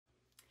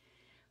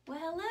Well,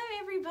 hello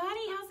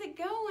everybody, how's it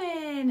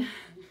going?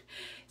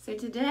 So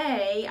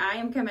today I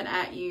am coming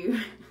at you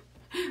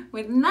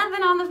with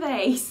nothing on the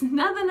face,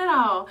 nothing at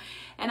all.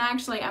 And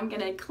actually I'm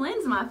gonna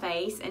cleanse my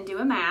face and do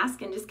a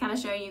mask and just kind of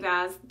show you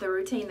guys the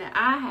routine that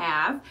I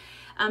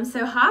have.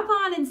 So hop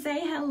on and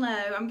say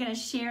hello. I'm gonna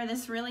share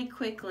this really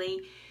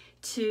quickly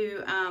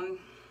to,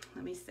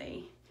 let me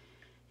see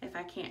if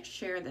I can't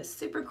share this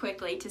super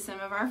quickly to some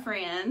of our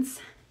friends.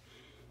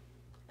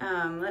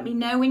 Let me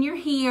know when you're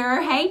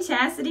here. Hey,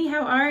 Chastity,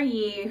 how are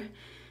you?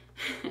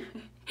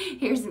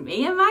 Here's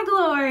me in my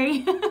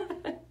glory.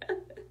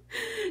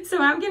 So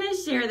I'm going to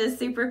share this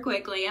super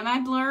quickly. Am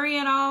I blurry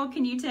at all?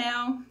 Can you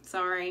tell?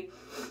 Sorry.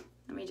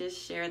 Let me just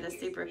share this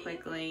super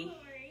quickly.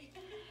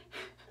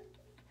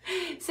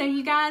 So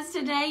you guys,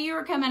 today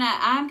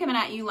I'm coming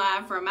at you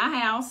live from my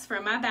house,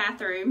 from my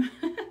bathroom.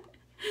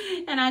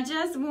 And I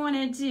just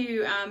wanted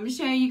to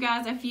show you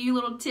guys a few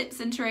little tips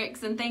and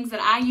tricks and things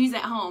that I use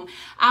at home.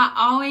 I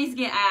always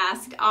get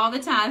asked all the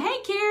time, hey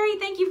Carrie,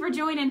 thank you for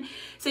joining.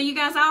 So you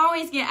guys, I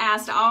always get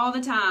asked all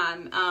the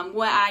time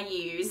what I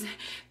use.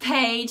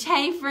 Paige,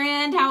 hey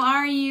friend, how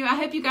are you? I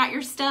hope you got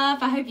your stuff.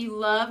 I hope you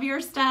love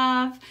your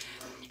stuff.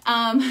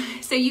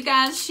 So you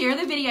guys, share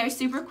the video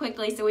super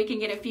quickly so we can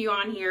get a few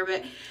on here.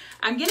 But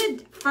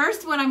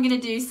first what I'm gonna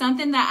do,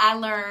 something that I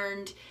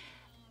learned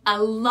a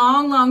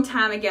long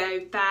time ago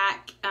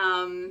back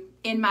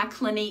in my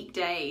Clinique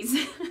days.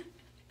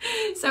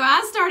 So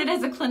I started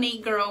as a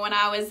Clinique girl when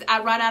I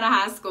right out of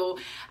high school.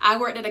 I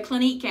worked at a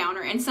Clinique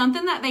counter, and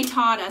something that they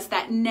taught us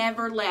that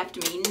never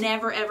left me,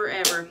 never ever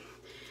ever.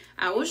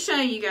 I will show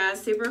you guys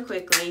super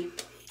quickly.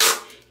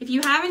 If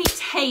you have any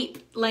tape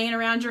laying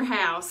around your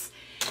house,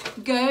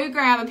 go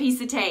grab a piece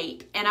of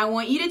tape, and I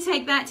want you to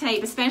take that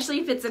tape, especially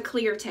if it's a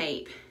clear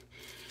tape.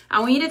 I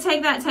want you to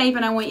take that tape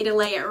and I want you to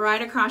lay it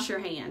right across your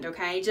hand,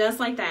 okay? Just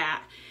like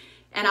that.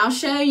 And I'll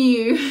show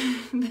you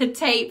the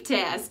tape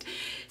test.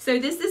 So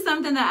this is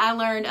something that I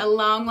learned a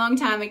long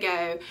time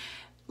ago.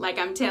 Like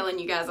I'm telling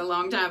you guys, a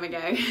long time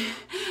ago.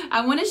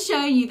 I want to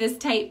show you this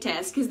tape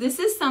test because this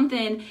is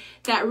something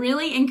that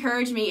really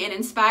encouraged me and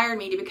inspired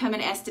me to become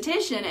an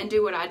esthetician and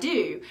do what I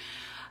do.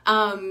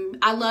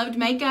 I loved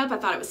makeup. I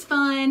thought it was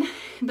fun,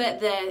 but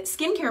the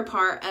skincare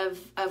part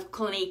of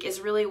Clinique is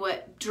really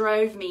what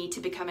drove me to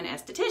become an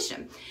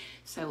esthetician.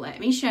 So let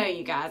me show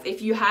you guys.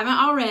 If you haven't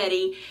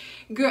already,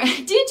 did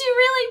you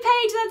really,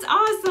 Paige? That's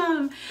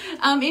awesome.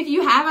 If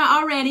you haven't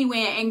already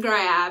went and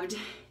grabbed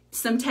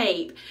some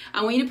tape,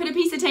 I want you to put a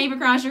piece of tape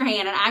across your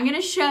hand, and I'm going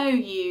to show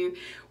you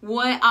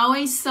what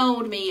always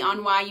sold me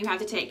on why you have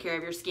to take care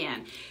of your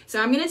skin.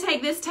 So I'm going to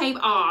take this tape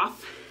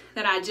off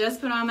that I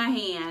just put on my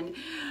hand.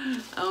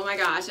 Oh my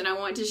gosh, and I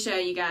want to show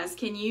you guys.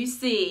 Can you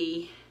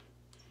see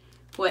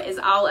what is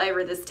all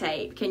over this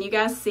tape? Can you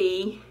guys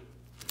see?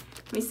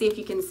 Let me see if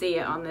you can see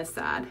it on this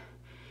side.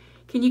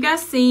 Can you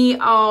guys see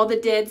all the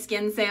dead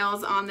skin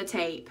cells on the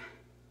tape?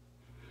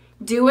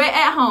 Do it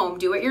at home.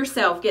 Do it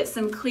yourself. Get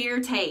some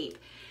clear tape.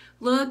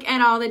 Look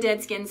at all the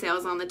dead skin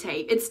cells on the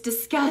tape. It's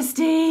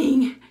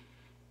disgusting.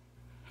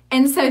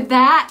 And so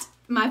that,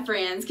 my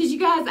friends, because you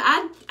guys,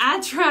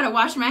 I try to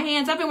wash my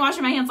hands. I've been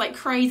washing my hands like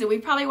crazy. We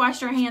probably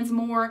washed our hands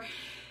more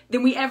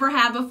than we ever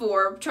have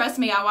before. Trust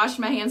me, I washed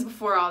my hands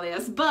before all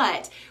this,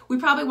 but we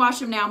probably wash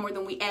them now more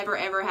than we ever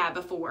have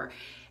before.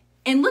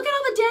 And look at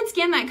all the dead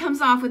skin that comes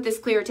off with this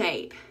clear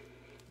tape.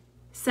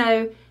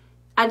 So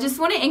I just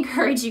want to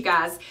encourage you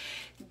guys,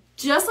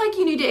 just like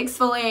you need to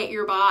exfoliate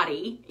your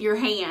body, your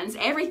hands,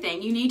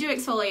 everything, you need to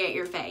exfoliate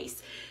your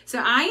face.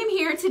 So I am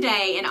here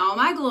today in all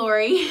my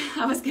glory.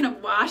 I was going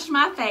to wash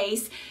my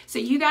face so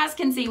you guys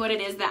can see what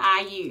it is that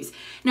I use.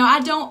 Now,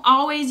 I don't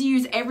always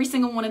use every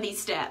single one of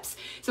these steps.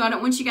 So I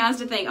don't want you guys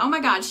to think, oh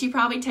my God, she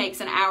probably takes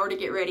an hour to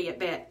get ready at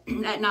bed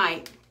at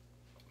night.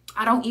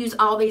 I don't use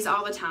all these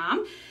all the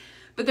time.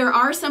 But there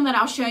are some that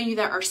I'll show you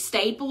that are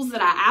staples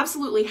that I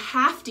absolutely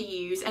have to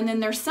use. And then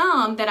there's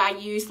some that I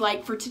use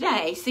like for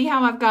today. See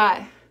how I've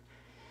got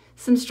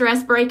some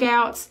stress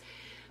breakouts?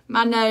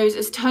 My nose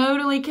is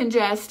totally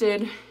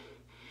congested.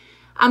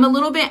 I'm a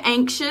little bit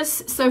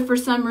anxious, so for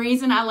some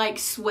reason I like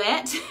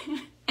sweat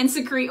and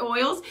secrete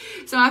oils,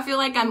 so I feel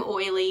like I'm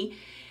oily.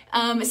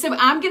 So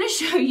I'm going to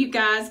show you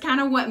guys kind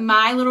of what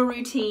my little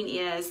routine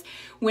is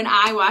when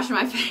I wash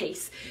my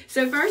face.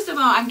 So first of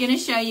all, I'm going to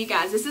show you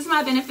guys, this is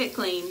my Benefit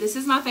Clean. This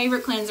is my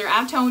favorite cleanser.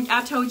 I've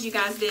told you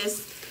guys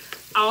this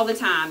all the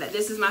time, that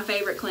this is my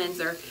favorite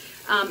cleanser.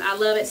 I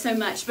love it so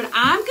much, but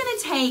I'm going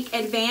to take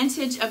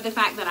advantage of the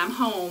fact that I'm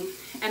home,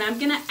 and I'm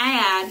going to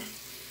add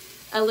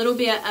a little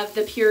bit of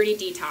the Purity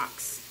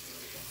Detox.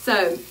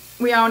 So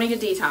we all need a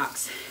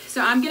detox. So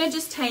I'm going to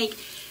just take,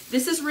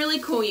 this is really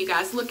cool, you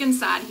guys. Look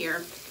inside here.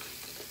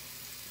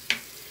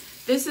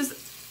 This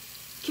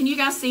is, can you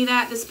guys see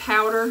that? This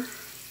powder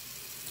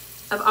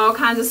of all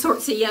kinds of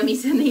sorts of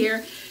yummies in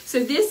here.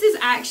 So this is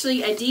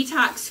actually a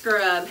detox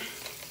scrub.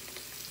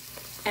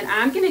 And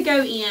I'm going to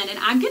go in and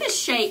I'm going to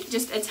shake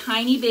just a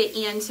tiny bit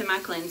into my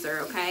cleanser,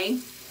 okay?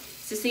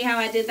 So see how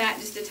I did that?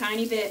 Just a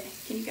tiny bit.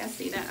 Can you guys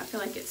see that? I feel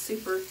like it's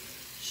super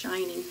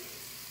shiny.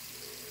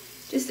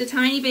 Just a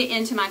tiny bit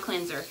into my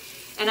cleanser.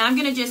 And I'm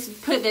going to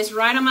just put this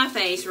right on my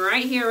face,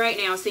 right here, right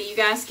now, so you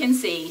guys can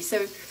see.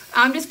 So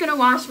I'm just going to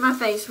wash my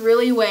face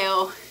really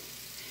well.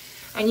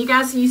 And you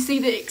guys, you see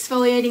the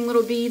exfoliating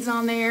little beads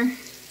on there?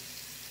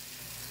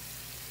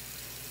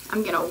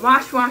 I'm going to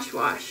wash, wash,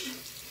 wash.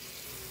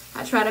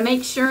 I try to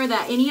make sure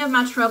that any of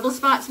my trouble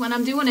spots, when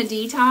I'm doing a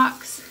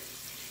detox,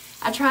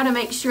 I try to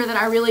make sure that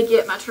I really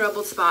get my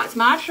trouble spots.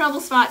 My trouble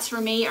spots for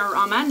me are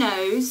on my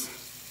nose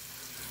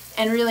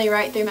and really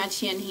right through my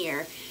chin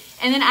here.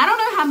 And then I don't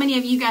know how many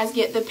of you guys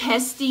get the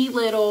pesty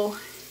little,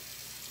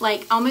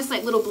 like almost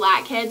like little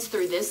blackheads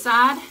through this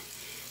side.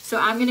 So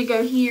I'm going to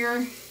go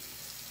here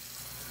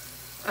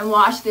and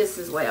wash this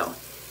as well.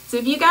 So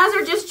if you guys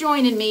are just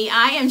joining me,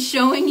 I am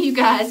showing you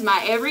guys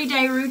my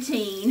everyday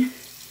routine,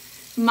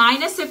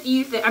 minus a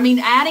few things,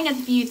 adding a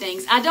few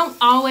things. I don't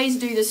always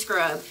do the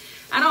scrub.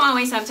 I don't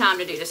always have time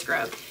to do the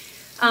scrub.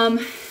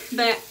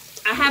 But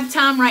I have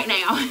time right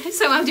now,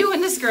 so I'm doing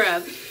the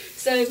scrub.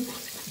 So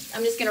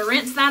I'm just gonna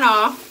rinse that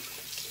off,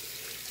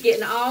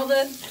 getting all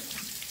the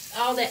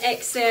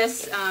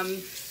excess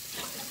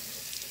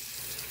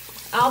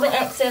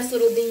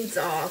little beads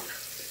off,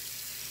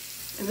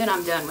 and then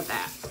I'm done with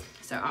that.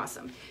 So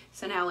awesome.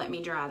 So now let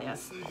me dry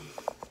this.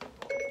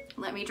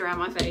 Let me dry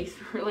my face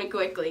really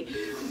quickly.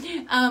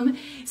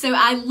 So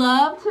I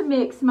love to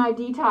mix my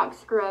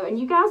detox scrub, and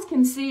you guys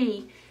can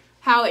see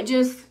how it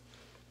just,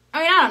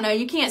 I don't know,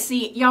 you can't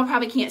see, y'all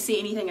probably can't see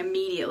anything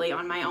immediately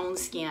on my own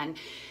skin,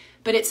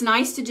 but it's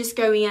nice to just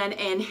go in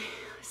and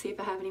see if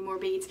I have any more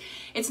beads.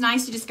 It's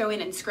nice to just go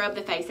in and scrub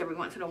the face every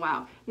once in a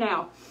while.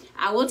 Now,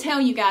 I will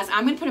tell you guys,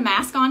 I'm going to put a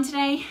mask on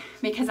today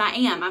because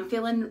I'm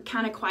feeling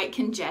kind of quite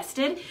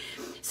congested.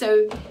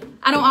 So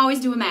I don't always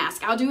do a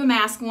mask. I'll do a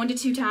mask 1 to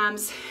 2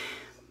 times.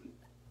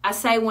 I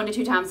say 1 to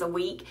 2 times a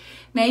week,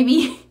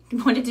 maybe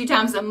 1 to 2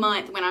 times a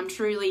month when I'm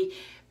truly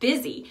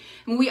busy.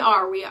 And we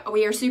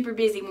are super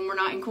busy when we're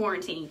not in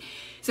quarantine.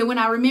 So when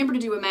I remember to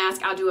do a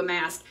mask, I'll do a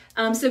mask.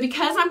 So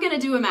because I'm going to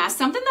do a mask,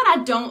 something that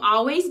I don't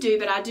always do,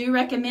 but I do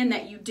recommend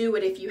that you do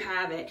it if you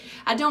have it.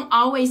 I don't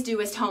always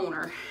do is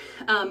toner.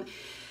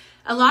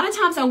 A lot of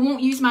times I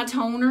won't use my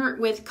toner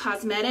with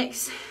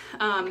cosmetics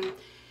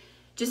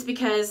just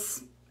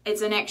because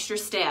it's an extra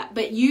step.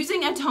 But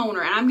using a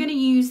toner, and I'm going to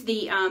use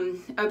the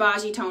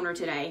Obagi toner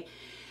today.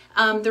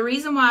 The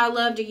reason why I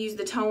love to use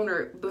the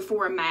toner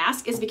before a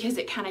mask is because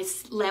it kind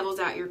of levels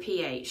out your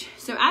pH.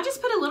 So I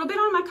just put a little bit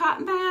on my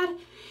cotton pad,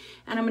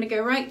 and I'm going to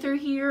go right through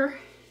here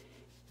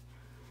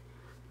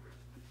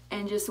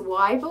and just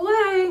wipe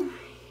away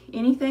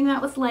anything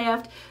that was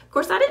left. Of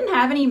course, I didn't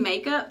have any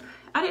makeup.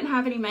 I didn't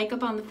have any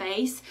makeup on the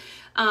face.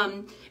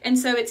 And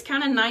so it's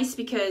kind of nice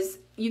because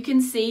you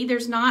can see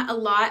there's not a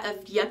lot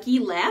of yucky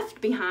left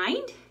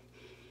behind,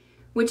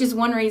 which is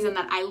one reason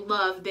that I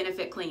love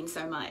Benefit Clean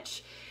so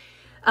much.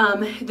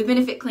 The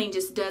Benefit Clean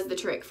just does the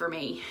trick for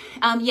me.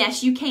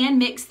 Yes, you can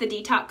mix the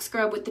detox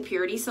scrub with the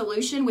Purity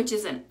Solution, which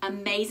is an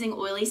amazing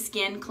oily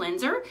skin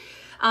cleanser.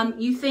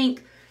 You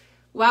think,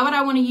 why would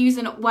I want to use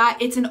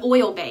it's an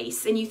oil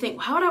base, and you think,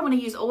 why would I want to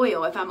use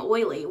oil if I'm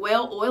oily?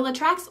 Well, oil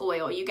attracts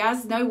oil. You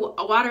guys know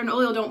water and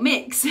oil don't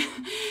mix.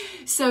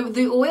 So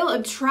the oil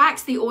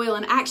attracts the oil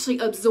and actually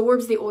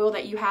absorbs the oil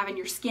that you have in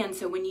your skin.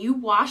 So when you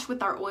wash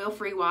with our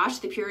oil-free wash,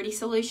 the Purity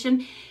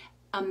Solution,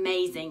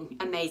 amazing,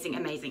 amazing,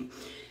 amazing.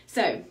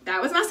 So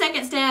that was my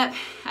second step.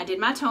 I did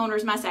my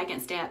toners, my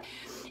second step.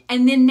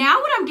 And then now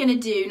what I'm gonna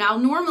do, now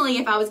normally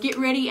if I was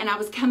getting ready and I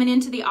was coming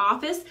into the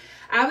office,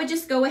 I would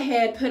just go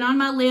ahead, put on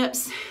my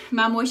lips,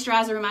 my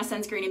moisturizer, and my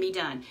sunscreen and be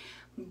done.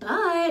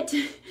 But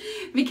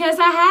because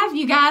I have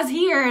you guys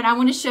here and I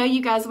want to show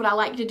you guys what I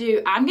like to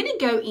do, I'm going to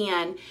go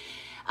in.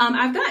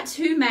 I've got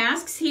 2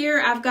 masks here.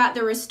 I've got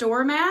the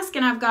Restore mask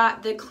and I've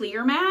got the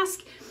Clear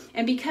mask.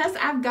 And because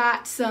I've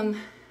got some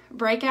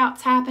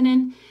breakouts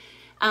happening,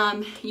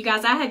 you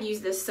guys, I have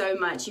used this so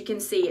much. You can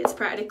see it's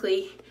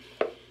practically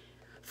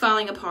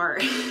falling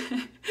apart.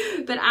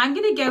 But I'm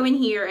going to go in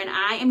here and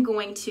I am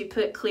going to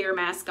put Clear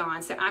mask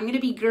on. So I'm going to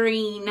be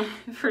green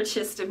for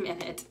just a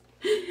minute.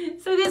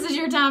 So this is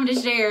your time to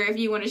share if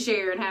you want to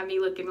share and have me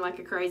looking like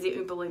a crazy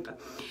Oompa Loompa.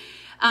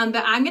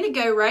 But I'm going to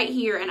go right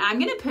here and I'm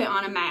going to put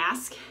on a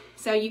mask.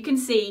 So you can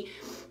see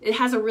it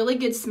has a really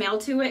good smell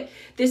to it.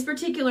 This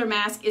particular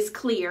mask is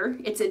clear.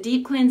 It's a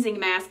deep cleansing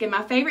mask. And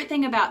my favorite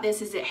thing about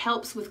this is it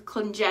helps with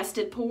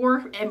congested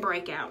pore and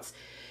breakouts.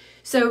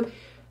 So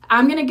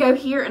I'm going to go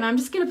here and I'm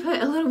just going to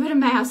put a little bit of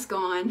mask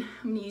on.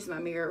 I'm going to use my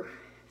mirror.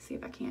 See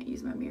if I can't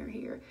use my mirror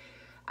here.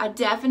 I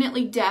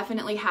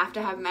definitely have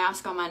to have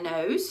mask on my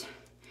nose.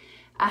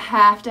 I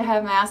have to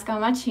have mask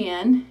on my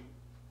chin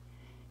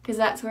because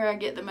that's where I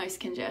get the most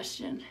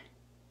congestion.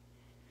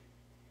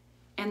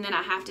 And then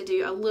I have to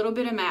do a little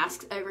bit of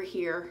masks over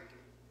here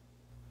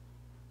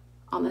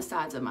on the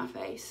sides of my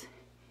face.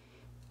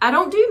 I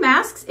don't do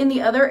masks in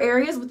the other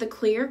areas with the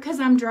clear because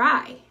I'm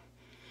dry.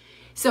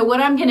 So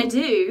what I'm going to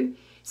do,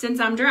 since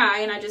I'm dry,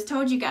 and I just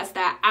told you guys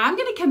that, I'm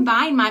going to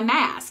combine my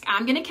mask.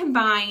 I'm going to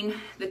combine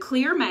the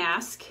clear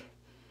mask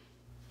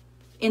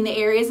in the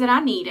areas that I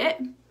need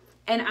it.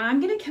 and I'm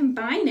going to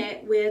combine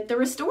it with the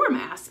Restore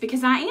mask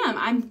because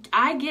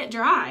I get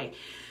dry.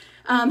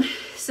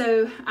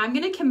 So I'm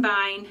going to come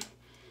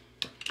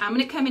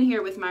in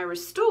here with my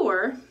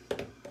Restore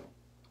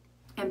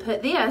and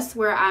put this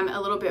where I'm a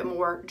little bit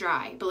more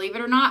dry. Believe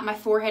it or not, my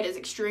forehead is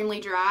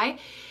extremely dry.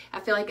 I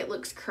feel like it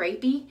looks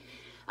crepey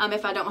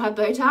if I don't have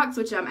Botox,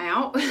 which I'm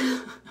out.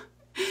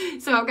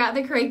 So I've got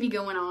the crepey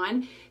going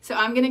on. So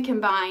I'm going to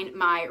combine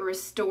my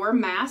Restore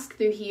mask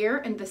through here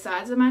and the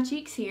sides of my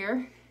cheeks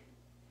here.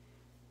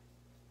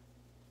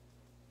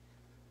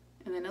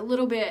 And then a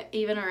little bit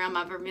even around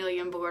my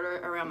vermilion border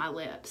around my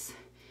lips.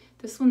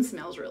 This one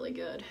smells really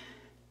good.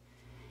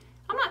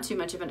 I'm not too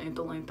much of an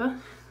Oompa Loompa.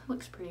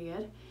 Looks pretty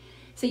good.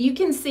 So you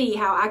can see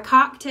how I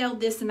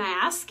cocktailed this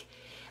mask.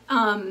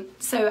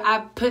 So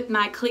I put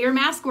my clear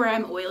mask where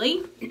I'm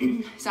oily.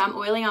 So I'm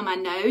oily on my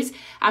nose.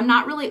 I'm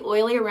not really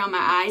oily around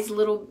my eyes.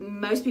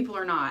 Most people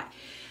are not.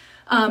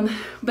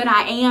 But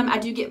I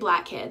do get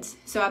blackheads.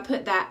 So I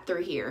put that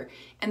through here.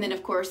 And then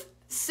of course,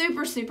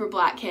 super, super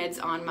blackheads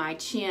on my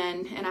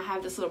chin. And I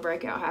have this little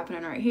breakout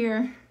happening right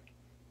here.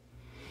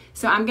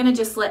 So I'm going to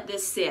just let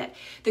this sit.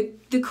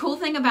 The cool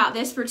thing about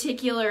this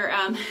particular,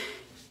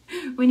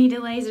 we need to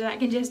laser that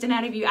congestion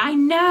out of you. I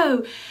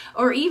know.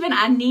 Or even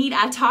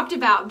I talked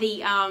about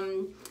the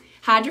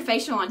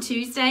hydrofacial on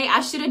Tuesday.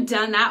 I should have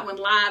done that one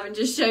live and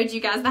just showed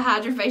you guys the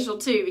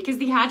hydrofacial too, because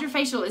the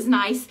hydrofacial is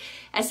nice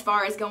as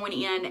far as going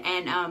in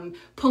and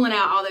pulling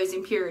out all those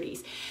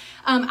impurities.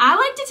 I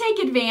like to take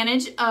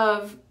advantage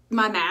of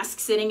my mask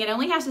sitting. It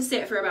only has to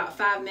sit for about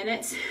 5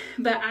 minutes,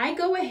 but I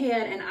go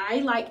ahead and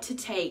I like to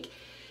take,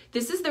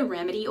 this is the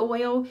Remedy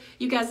oil.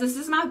 You guys, this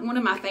is one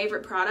of my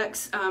favorite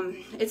products.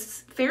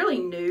 It's fairly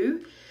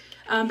new,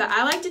 but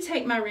I like to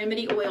take my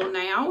Remedy oil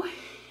now,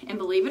 and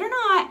believe it or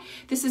not,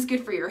 this is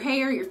good for your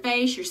hair, your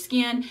face, your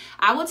skin.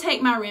 I will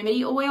take my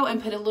Remedy oil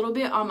and put a little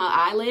bit on my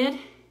eyelid,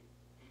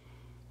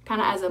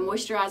 kind of as a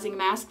moisturizing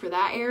mask for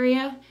that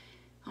area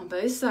on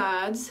both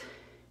sides.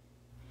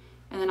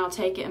 And then I'll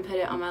take it and put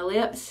it on my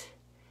lips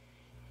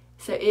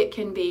so it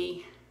can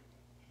be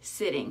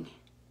sitting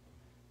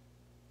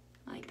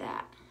like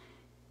that.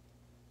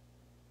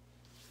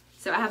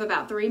 So I have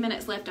about 3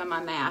 minutes left on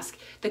my mask.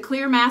 The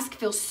clear mask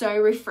feels so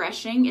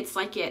refreshing. It's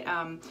like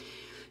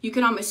you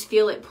can almost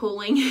feel it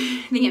pulling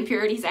the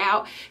impurities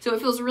out. So it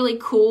feels really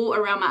cool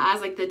around my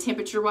eyes, like the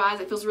temperature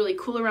wise. It feels really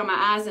cool around my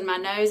eyes and my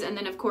nose. And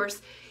then of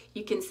course,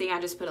 you can see I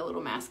just put a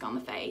little mask on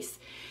the face.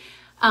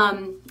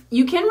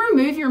 You can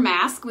remove your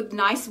mask with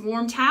nice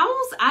warm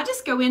towels. I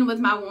just go in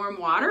with my warm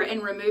water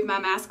and remove my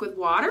mask with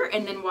water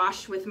and then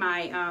wash with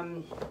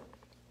my,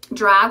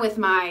 dry with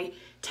my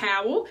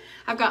towel.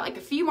 I've got like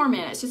a few more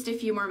minutes, just a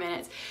few more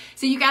minutes.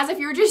 So you guys, if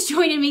you're just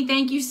joining me,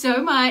 thank you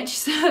so much.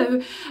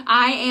 So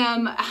I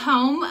am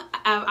home.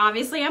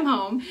 Obviously I'm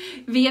home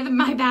via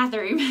my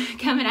bathroom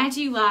coming at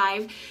you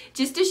live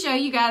just to show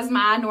you guys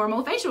my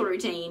normal facial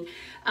routine.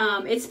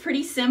 It's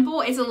pretty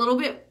simple. It's a little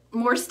bit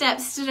more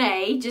steps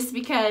today just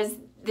because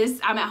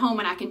I'm at home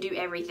and I can do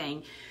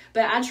everything.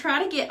 But I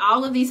try to get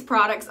all of these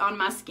products on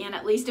my skin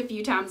at least a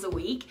few times a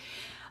week.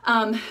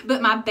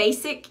 But my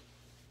basic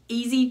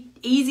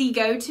easy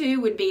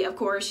go-to would be, of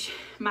course,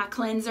 my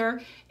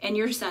cleanser and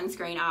your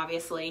sunscreen,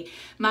 obviously.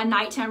 My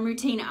nighttime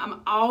routine,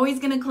 I'm always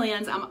going to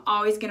cleanse. I'm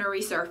always going to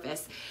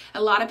resurface.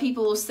 A lot of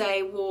people will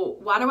say, well,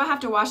 why do I have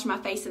to wash my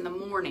face in the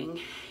morning?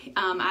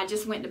 I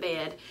just went to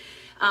bed.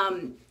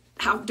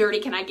 How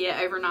dirty can I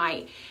get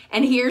overnight?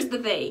 And here's the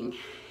thing.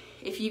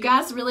 If you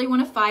guys really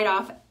want to fight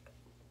off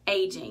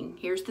aging,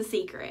 here's the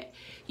secret.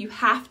 You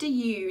have to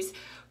use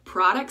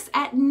products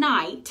at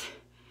night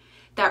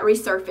that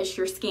resurface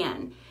your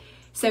skin.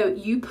 So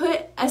you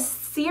put a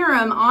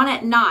serum on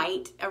at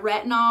night, a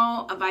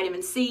retinol, a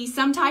vitamin C,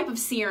 some type of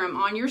serum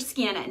on your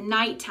skin at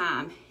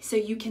nighttime so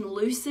you can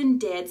loosen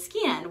dead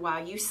skin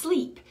while you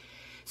sleep.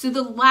 So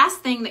the last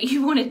thing that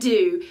you want to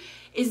do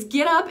is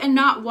get up and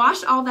not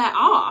wash all that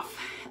off.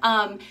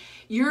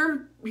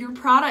 Your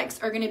products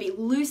are going to be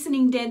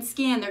loosening dead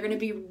skin. They're going to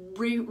be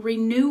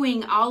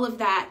renewing all of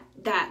that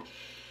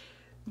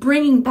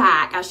bringing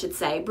back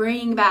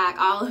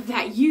all of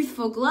that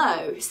youthful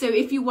glow. So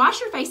if you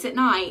wash your face at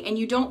night and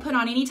you don't put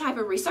on any type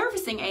of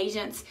resurfacing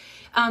agents,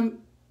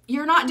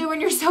 you're not doing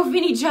yourself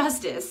any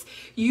justice.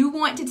 You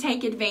want to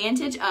take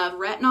advantage of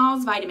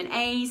retinols, vitamin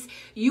A's.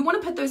 You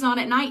want to put those on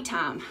at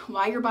nighttime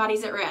while your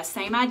body's at rest.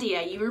 Same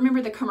idea. You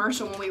remember the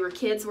commercial when we were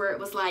kids where it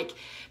was like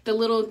the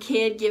little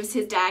kid gives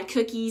his dad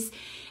cookies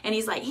and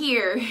he's like,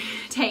 here,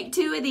 take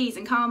 2 of these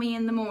and call me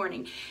in the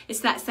morning. It's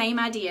that same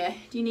idea.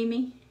 Do you need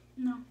me?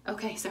 No.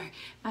 Okay, sorry.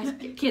 My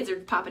kids are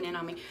popping in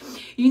on me.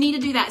 You need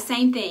to do that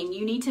same thing.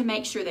 You need to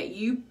make sure that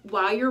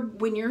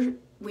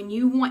when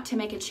you want to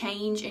make a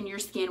change in your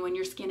skin, when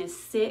your skin is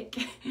sick,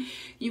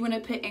 you want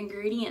to put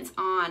ingredients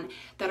on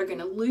that are going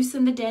to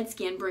loosen the dead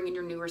skin, bringing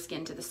your newer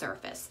skin to the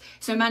surface.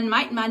 So my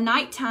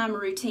nighttime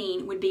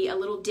routine would be a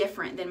little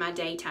different than my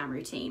daytime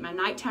routine. My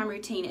nighttime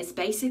routine is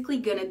basically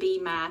going to be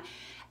my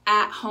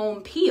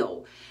at-home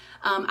peel.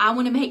 I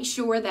want to make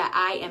sure that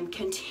I am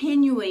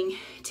continuing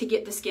to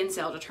get the skin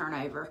cell to turn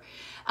over.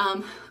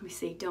 Let me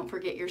see, don't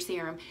forget your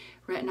serum.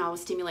 Retinol will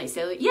stimulate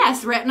cellular,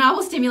 yes, retinol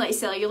will stimulate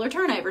cellular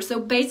turnover. So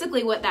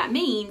basically what that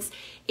means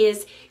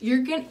is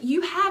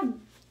you have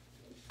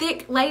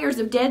thick layers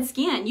of dead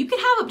skin. You can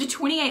have up to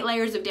 28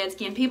 layers of dead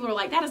skin. People are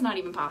like, that is not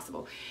even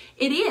possible.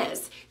 It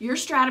is. Your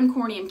stratum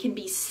corneum can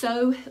be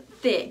so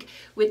thick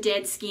with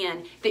dead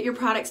skin that your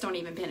products don't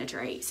even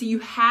penetrate. So you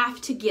have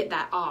to get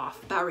that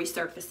off by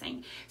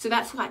resurfacing. So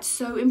that's why it's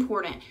so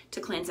important to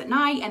cleanse at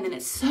night, and then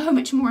it's so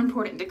much more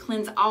important to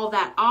cleanse all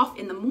that off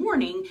in the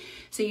morning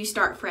so you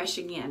start fresh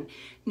again.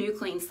 New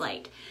clean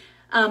slate.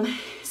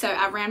 So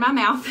I ran my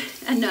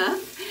mouth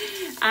enough.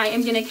 I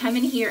am going to come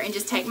in here and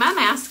just take my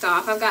mask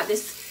off. I've got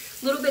this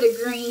little bit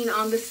of green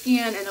on the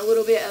skin and a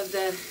little bit of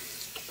the,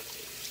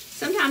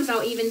 sometimes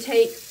I'll even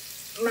take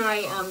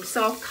my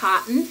soft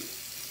cotton.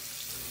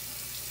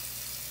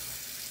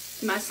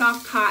 My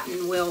soft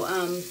cotton will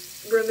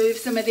remove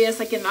some of this.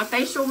 Like in my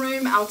facial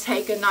room, I'll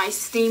take a nice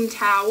steam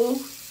towel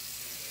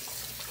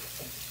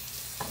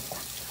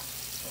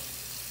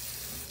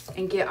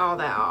and get all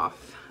that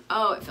off.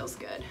 Oh, it feels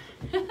good.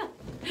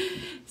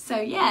 So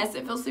yes,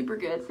 it feels super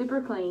good,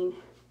 super clean,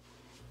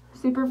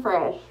 super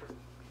fresh.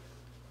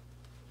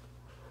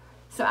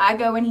 So I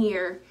go in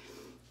here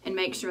and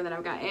make sure that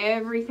I've got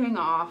everything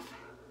off.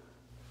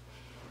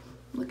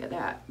 Look at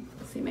that.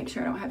 See, make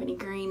sure I don't have any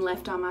green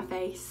left on my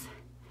face.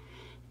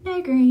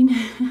 No green.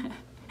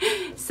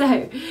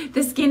 So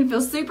the skin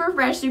feels super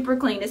fresh, super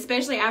clean,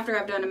 especially after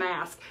I've done a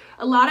mask.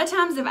 A lot of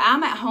times if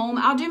I'm at home,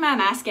 I'll do my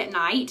mask at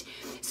night.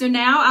 So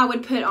now I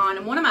would put on,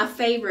 and one of my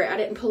favorite, I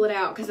didn't pull it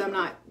out because I'm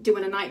not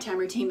doing a nighttime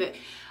routine, but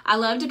I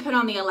love to put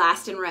on the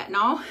Elastin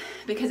Retinol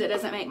because it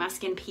doesn't make my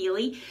skin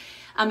peely.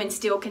 And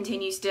still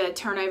continues to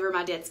turn over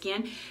my dead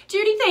skin.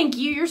 Judy, thank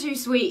you. You're too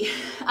sweet.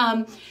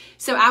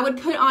 So I would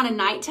put on a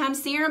nighttime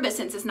serum, but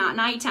since it's not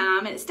nighttime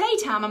and it's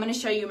daytime, I'm going to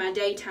show you my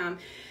daytime.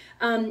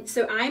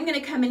 So I'm going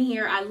to come in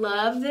here. I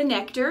love the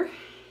nectar,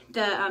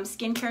 the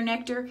skincare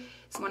nectar.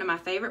 It's one of my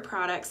favorite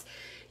products.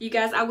 You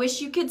guys, I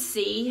wish you could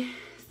see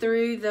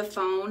through the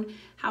phone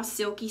how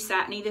silky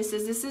satiny this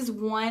is. This is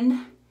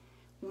one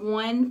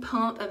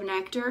pump of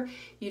nectar.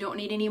 You don't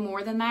need any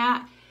more than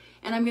that.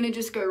 And I'm going to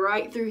just go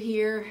right through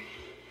here.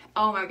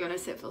 Oh my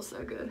goodness, it feels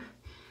so good,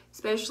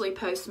 especially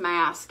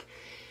post-mask.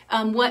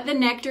 What the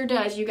nectar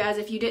does, you guys,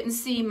 if you didn't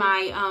see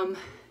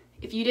my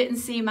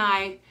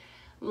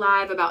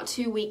live about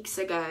 2 weeks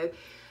ago,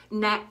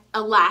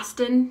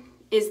 Elastin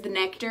is the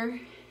nectar.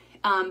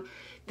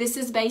 This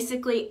is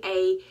basically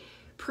a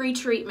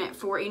pre-treatment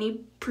for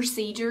any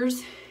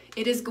procedures.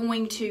 It is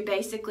going to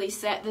basically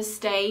set the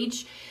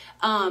stage.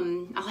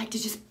 I like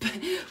to just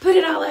put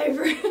it all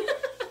over.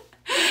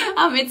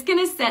 It's going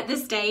to set the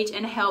stage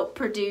and help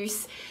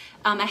produce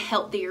a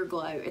healthier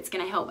glow. It's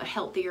going to help a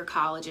healthier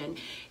collagen.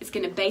 It's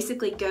going to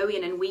basically go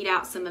in and weed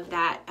out some of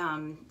that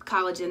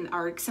collagen,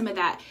 or some of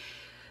that,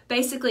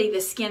 basically the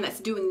skin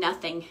that's doing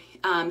nothing,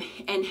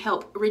 and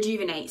help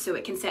rejuvenate so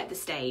it can set the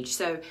stage.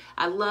 So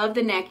I love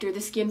the nectar.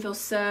 The skin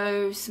feels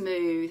so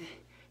smooth.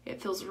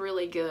 It feels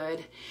really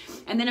good.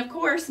 And then of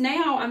course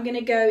now I'm going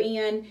to go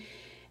in,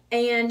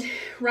 and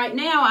right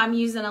now I'm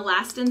using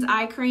Elastin's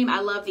eye cream. I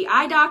love the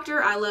Eye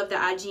Doctor. I love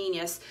the Eye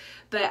Genius.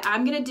 But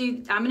I'm gonna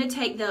take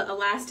the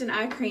Elastin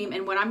eye cream,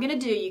 and what I'm gonna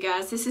do, you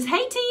guys, this is,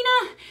 hey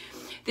Tina,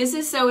 this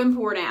is so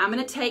important. I'm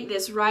gonna take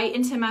this right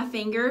into my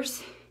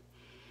fingers,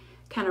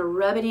 kind of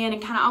rub it in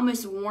and kind of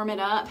almost warm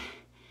it up.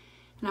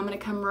 And I'm gonna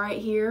come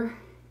right here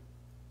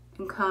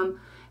and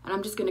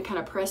I'm just gonna kind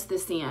of press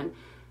this in.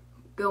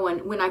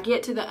 When I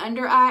get to the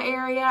under eye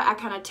area, I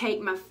kind of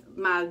take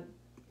my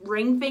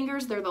ring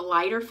fingers, they're the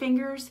lighter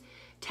fingers,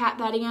 tap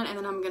that in, and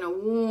then I'm gonna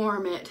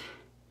warm it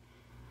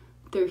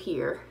through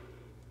here.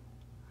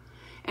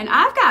 And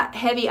I've got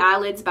heavy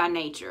eyelids by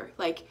nature,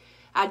 like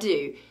I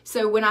do.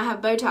 So when I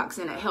have Botox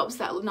in, it helps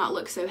that not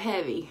look so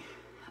heavy.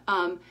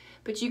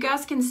 But you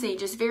guys can see,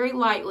 just very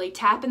lightly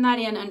tapping that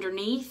in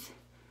underneath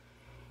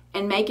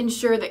and making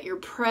sure that you're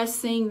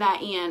pressing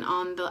that in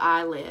on the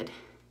eyelid.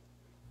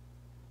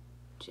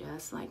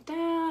 Just like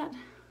that.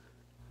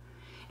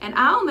 And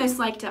I almost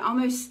like to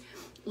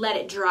let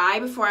it dry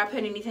before I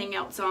put anything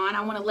else on.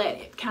 I want to let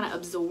it kind of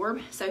absorb,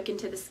 soak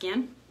into the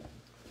skin.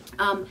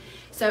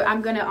 So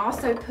I'm going to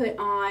also put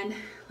on,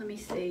 let me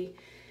see,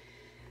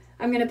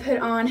 I'm going to put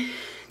on,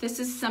 this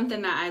is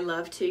something that I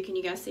love too. Can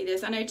you guys see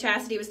this? I know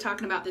Chastity was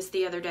talking about this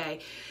the other day.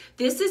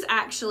 This is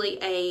actually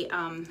a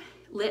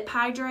lip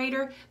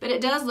hydrator, but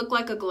it does look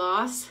like a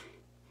gloss.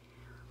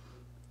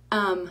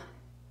 But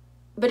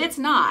it's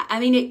not. I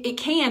mean, it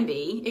can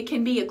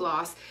be a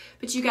gloss.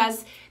 But you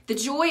guys, the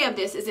joy of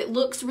this is it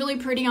looks really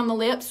pretty on the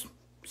lips.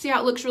 See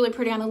how it looks really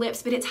pretty on the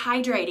lips, but it's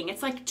hydrating.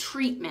 It's like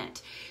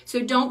treatment. So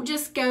don't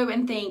just go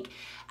and think,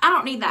 I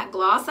don't need that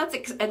gloss.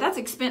 That's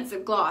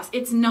expensive gloss.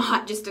 It's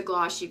not just a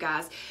gloss, you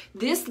guys.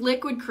 This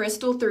liquid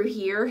crystal through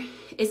here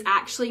is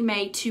actually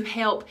made to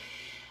help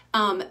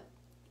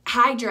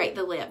hydrate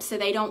the lips so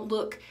they don't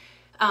look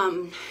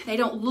they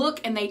don't look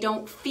and they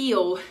don't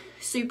feel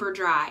super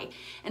dry.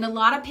 And a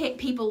lot of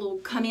people will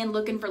come in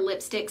looking for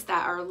lipsticks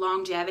that are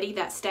longevity,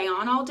 that stay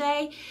on all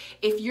day.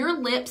 If your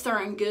lips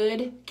are in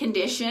good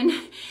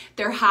condition,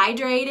 they're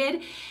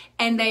hydrated,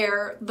 and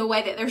they're the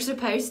way that they're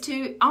supposed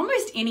to,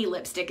 almost any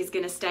lipstick is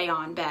going to stay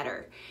on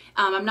better.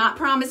 I'm not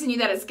promising you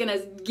that it's going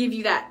to give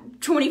you that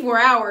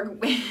 24-hour,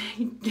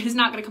 it's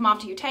not going to come off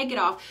till you take it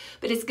off,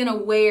 but it's going to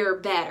wear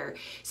better.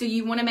 So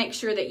you want to make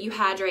sure that you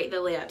hydrate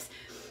the lips.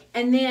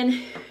 And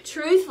then,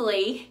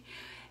 truthfully,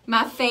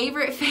 my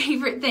favorite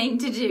thing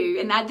to do,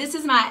 and this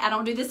is I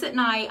don't do this at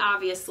night,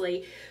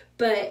 obviously,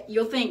 but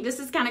you'll think this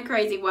is kind of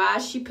crazy. Why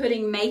is she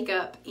putting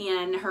makeup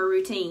in her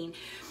routine?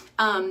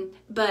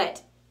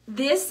 But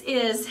this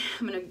is,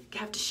 I'm going to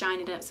have to shine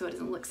it up so it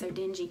doesn't look so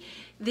dingy.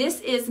 This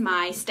is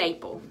my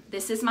staple.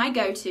 This is my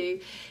go-to.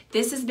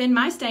 This has been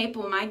my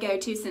staple, my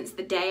go-to since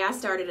the day I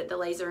started at the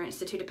Laser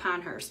Institute of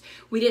Pinehurst.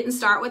 We didn't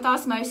start with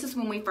Osmosis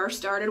when we first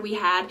started. We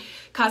had,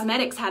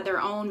 cosmetics had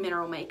their own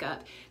mineral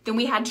makeup. Then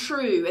we had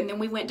True, and then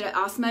we went to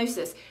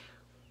Osmosis.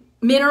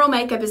 Mineral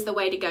makeup is the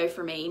way to go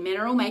for me.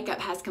 Mineral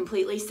makeup has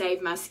completely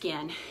saved my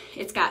skin.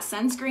 It's got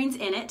sunscreens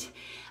in it.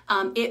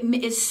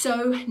 It is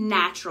so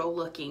natural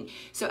looking.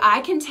 So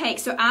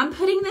I'm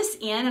putting this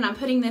in and I'm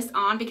putting this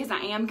on because I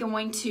am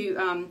going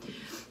to,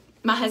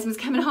 my husband's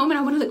coming home and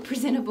I want to look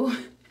presentable.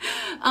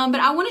 But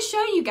I want to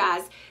show you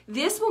guys,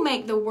 this will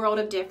make the world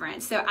of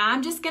difference. So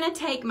I'm just going to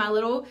take my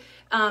little,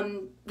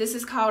 this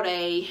is called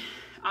a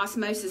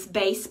Osmosis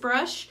base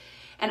brush.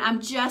 And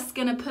I'm just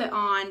going to put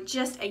on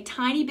just a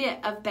tiny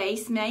bit of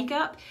base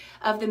makeup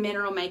of the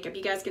mineral makeup.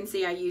 You guys can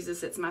see I use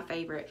this, it's my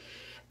favorite.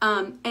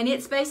 And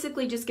it's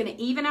basically just going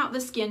to even out the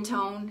skin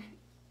tone.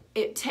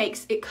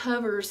 It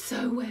covers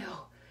so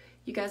well.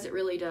 You guys, it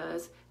really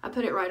does. I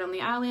put it right on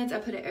the eyelids. I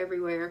put it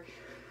everywhere.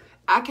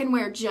 I can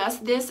wear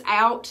just this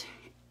out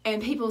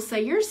and people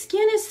say, your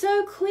skin is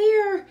so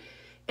clear.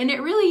 And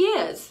it really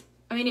is.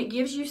 I mean, it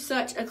gives you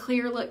such a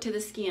clear look to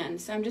the skin.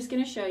 So I'm just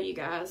going to show you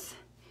guys.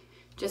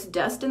 Just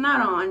dusting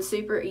that on,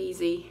 super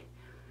easy.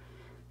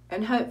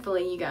 And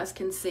hopefully you guys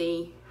can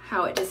see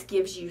how it just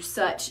gives you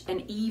such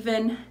an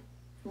even,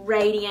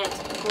 radiant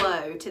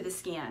glow to the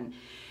skin.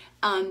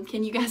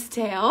 Can you guys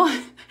tell?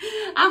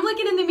 I'm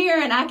looking in the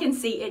mirror and I can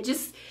see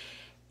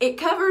it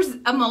covers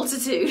a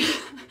multitude.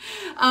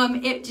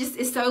 It just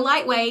is so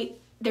lightweight.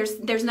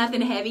 There's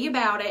nothing heavy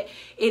about it.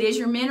 It is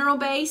your mineral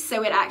base,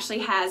 so it actually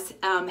has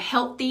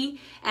healthy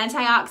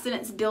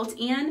antioxidants built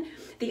in.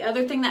 The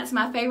other thing that's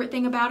my favorite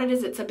thing about it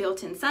is it's a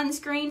built-in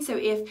sunscreen. So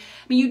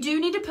you do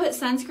need to put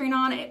sunscreen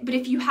on it, but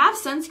if you have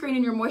sunscreen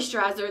in your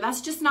moisturizer, that's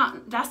just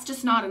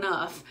not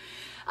enough.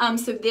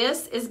 So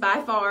this is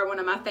by far one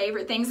of my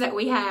favorite things that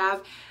we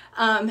have.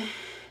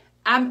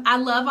 I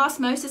love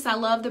Osmosis. I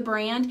love the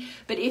brand,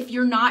 but if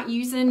you're not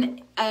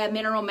using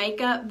mineral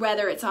makeup,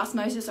 whether it's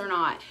Osmosis or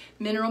not,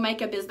 mineral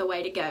makeup is the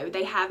way to go.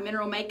 They have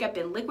mineral makeup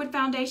in liquid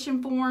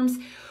foundation forms.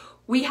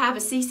 We have a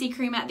CC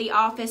cream at the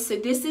office, so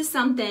this is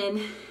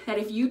something that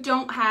if you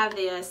don't have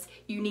this,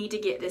 you need to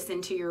get this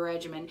into your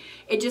regimen.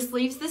 It just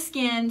leaves the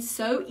skin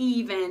so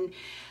even.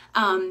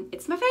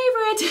 It's my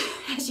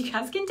favorite, as you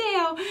guys can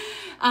tell.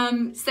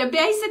 So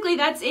basically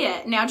that's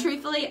it. Now,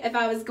 truthfully, if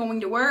I was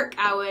going to work,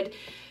 I would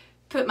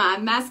put my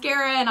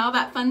mascara and all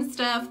that fun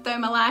stuff, throw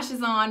my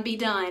lashes on, be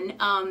done.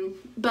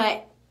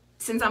 But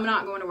since I'm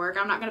not going to work,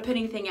 I'm not going to put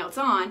anything else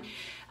on.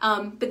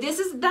 But that's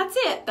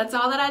it. That's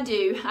all that I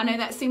do. I know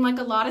that seemed like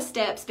a lot of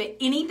steps, but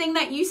anything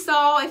that you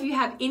saw, if you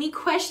have any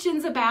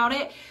questions about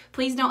it,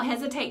 please don't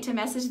hesitate to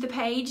message the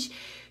page.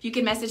 You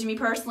can message me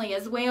personally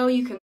as well.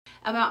 You can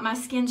about my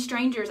skin.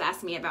 Strangers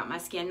ask me about my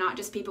skin, not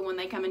just people when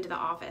they come into the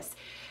office.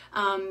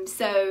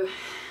 So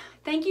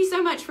thank you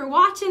so much for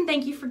watching.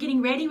 Thank you for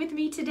getting ready with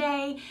me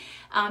today.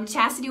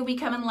 Chastity will be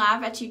coming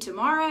live at you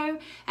tomorrow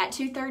at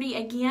 2:30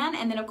 again.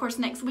 And then, of course,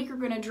 next week we're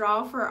going to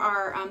draw for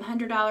our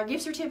 $100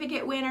 gift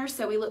certificate winner.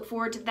 So we look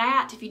forward to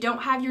that. If you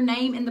don't have your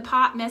name in the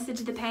pot, message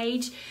the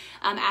page.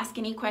 Ask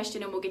any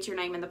question and we'll get your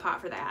name in the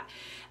pot for that.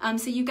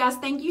 So you guys,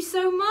 thank you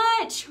so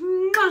much.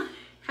 Mwah!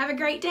 Have a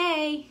great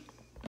day.